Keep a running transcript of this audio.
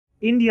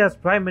India's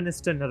Prime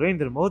Minister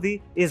Narendra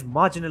Modi is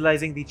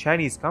marginalizing the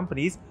Chinese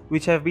companies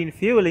which have been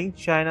fueling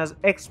China's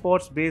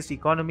exports-based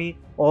economy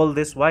all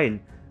this while.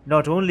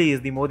 Not only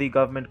is the Modi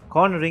government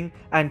cornering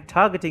and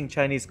targeting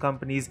Chinese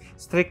companies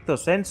stricto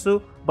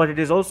sensu, but it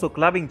is also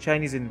clubbing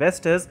Chinese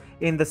investors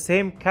in the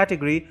same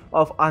category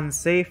of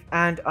unsafe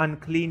and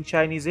unclean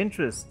Chinese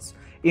interests.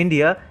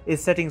 India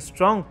is setting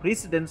strong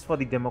precedents for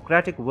the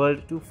democratic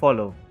world to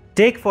follow.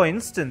 Take for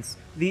instance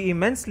the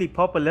immensely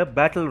popular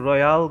Battle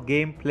Royale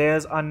game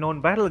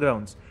PlayerUnknown's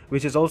Battlegrounds,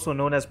 which is also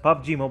known as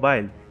PUBG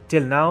Mobile.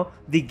 Till now,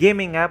 the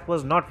gaming app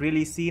was not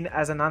really seen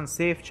as an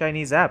unsafe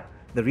Chinese app.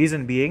 The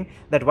reason being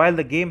that while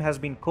the game has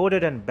been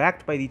coded and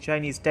backed by the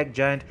Chinese tech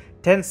giant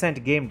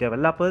Tencent game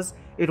developers,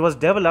 it was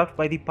developed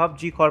by the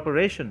PUBG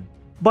Corporation.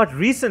 But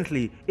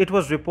recently, it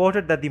was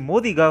reported that the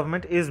Modi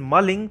government is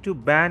mulling to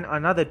ban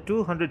another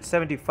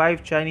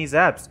 275 Chinese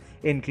apps,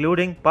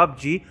 including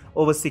PUBG,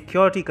 over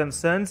security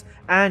concerns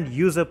and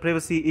user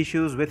privacy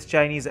issues with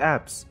Chinese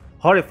apps.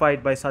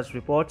 Horrified by such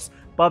reports,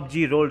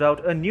 PUBG rolled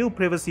out a new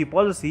privacy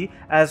policy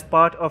as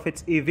part of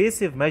its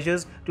evasive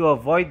measures to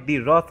avoid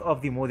the wrath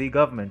of the Modi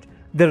government.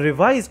 The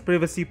revised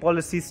privacy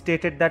policy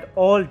stated that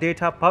all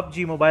data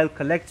PUBG Mobile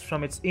collects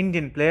from its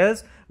Indian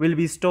players will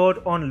be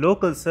stored on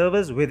local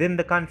servers within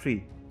the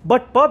country.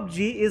 But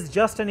PUBG is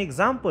just an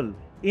example.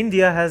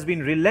 India has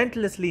been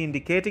relentlessly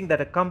indicating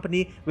that a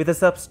company with a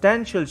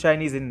substantial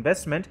Chinese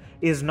investment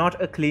is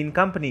not a clean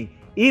company,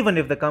 even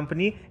if the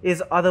company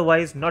is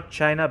otherwise not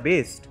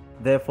China-based.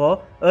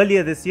 Therefore,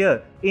 earlier this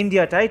year,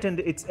 India tightened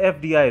its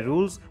FDI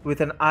rules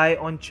with an eye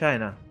on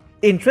China.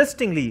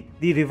 Interestingly,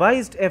 the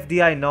revised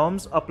FDI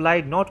norms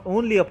applied not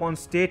only upon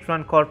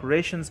state-run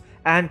corporations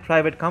and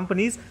private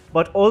companies,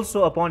 but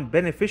also upon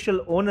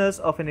beneficial owners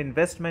of an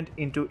investment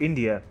into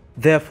India.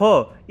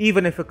 Therefore,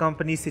 even if a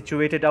company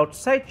situated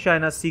outside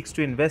China seeks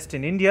to invest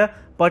in India,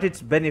 but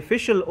its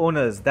beneficial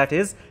owners, that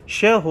is,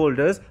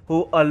 shareholders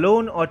who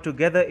alone or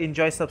together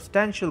enjoy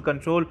substantial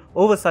control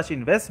over such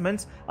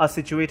investments, are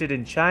situated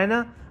in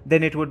China,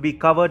 then it would be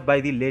covered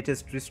by the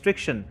latest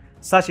restriction.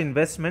 Such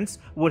investments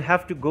would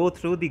have to go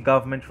through the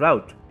government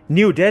route.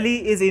 New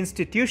Delhi is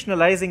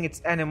institutionalizing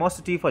its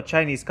animosity for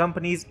Chinese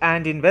companies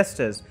and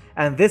investors,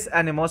 and this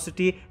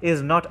animosity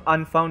is not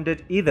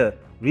unfounded either.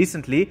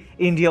 Recently,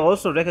 India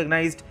also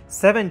recognized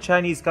 7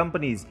 Chinese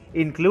companies,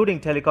 including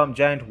telecom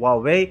giant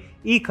Huawei,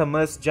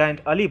 e-commerce giant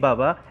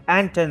Alibaba,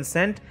 and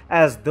Tencent,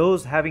 as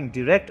those having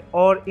direct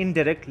or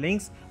indirect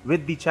links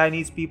with the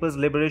Chinese People's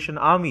Liberation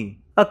Army.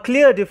 A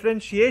clear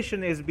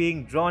differentiation is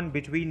being drawn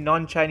between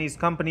non-Chinese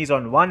companies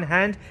on one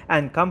hand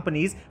and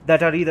companies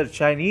that are either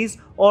Chinese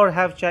or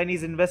have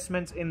Chinese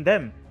investments in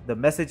them. The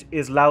message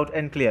is loud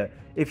and clear.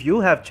 If you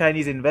have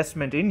Chinese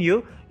investment in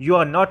you, you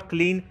are not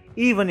clean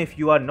even if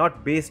you are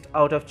not based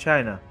out of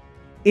China.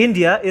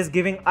 India is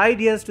giving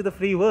ideas to the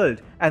free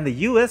world, and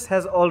the US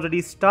has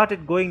already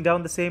started going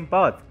down the same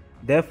path.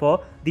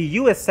 Therefore, the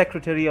US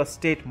Secretary of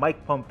State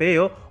Mike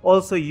Pompeo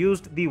also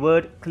used the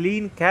word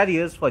clean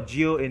carriers for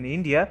Jio in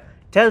India,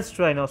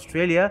 Telstra in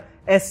Australia,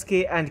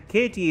 SK and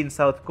KT in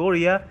South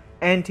Korea,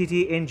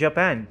 NTT in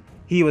Japan.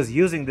 He was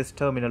using this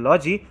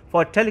terminology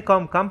for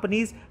telecom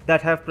companies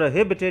that have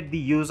prohibited the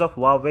use of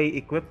Huawei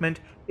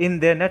equipment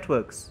in their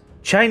networks.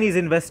 Chinese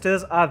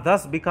investors are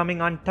thus becoming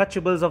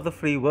untouchables of the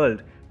free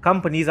world.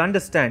 Companies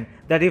understand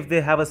that if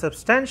they have a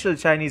substantial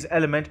Chinese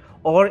element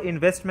or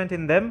investment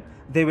in them,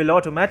 they will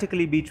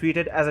automatically be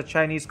treated as a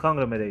Chinese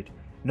conglomerate.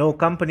 No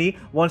company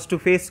wants to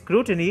face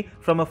scrutiny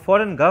from a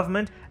foreign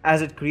government,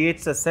 as it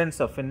creates a sense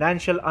of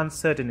financial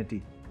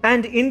uncertainty.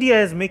 And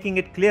India is making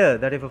it clear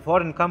that if a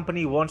foreign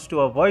company wants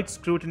to avoid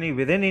scrutiny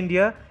within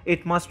India,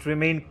 it must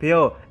remain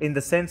pure in the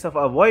sense of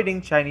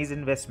avoiding Chinese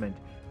investment.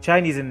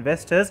 Chinese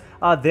investors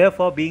are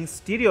therefore being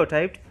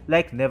stereotyped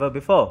like never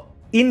before.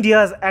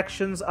 India's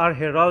actions are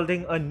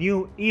heralding a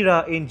new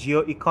era in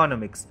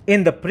geoeconomics.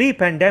 In the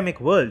pre-pandemic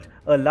world,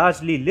 a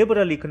largely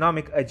liberal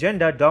economic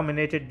agenda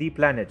dominated the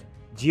planet.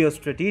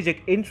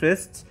 Geostrategic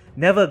interests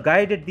never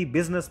guided the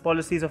business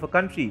policies of a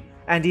country,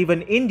 and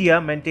even India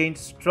maintained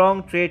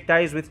strong trade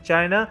ties with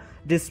China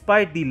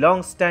despite the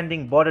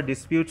long-standing border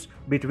disputes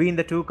between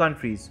the two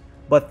countries.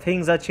 But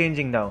things are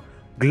changing now.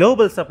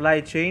 Global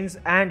supply chains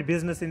and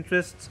business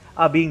interests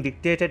are being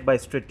dictated by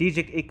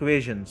strategic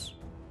equations.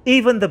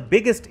 Even the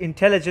biggest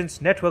intelligence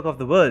network of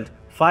the world,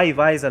 Five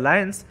Eyes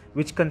Alliance,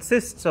 which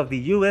consists of the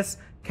US,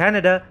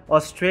 Canada,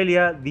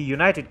 Australia, the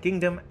United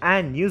Kingdom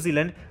and New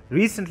Zealand,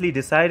 recently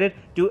decided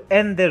to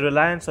end their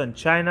reliance on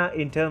China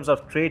in terms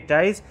of trade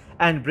ties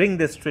and bring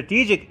their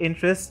strategic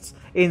interests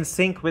in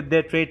sync with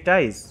their trade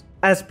ties.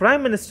 As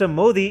Prime Minister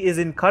Modi is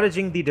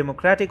encouraging the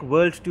democratic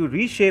world to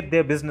reshape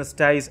their business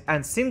ties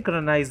and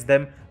synchronize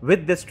them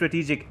with their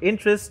strategic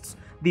interests,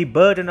 the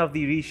burden of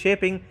the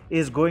reshaping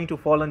is going to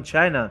fall on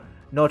China.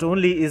 Not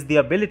only is the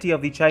ability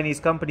of the Chinese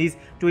companies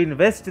to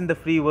invest in the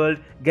free world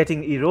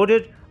getting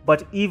eroded,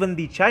 but even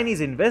the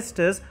Chinese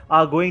investors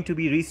are going to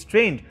be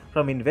restrained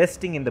from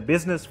investing in the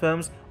business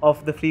firms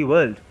of the free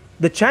world.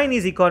 The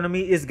Chinese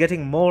economy is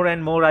getting more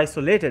and more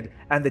isolated,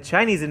 and the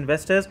Chinese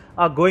investors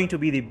are going to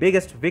be the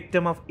biggest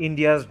victim of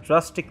India's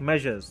drastic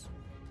measures.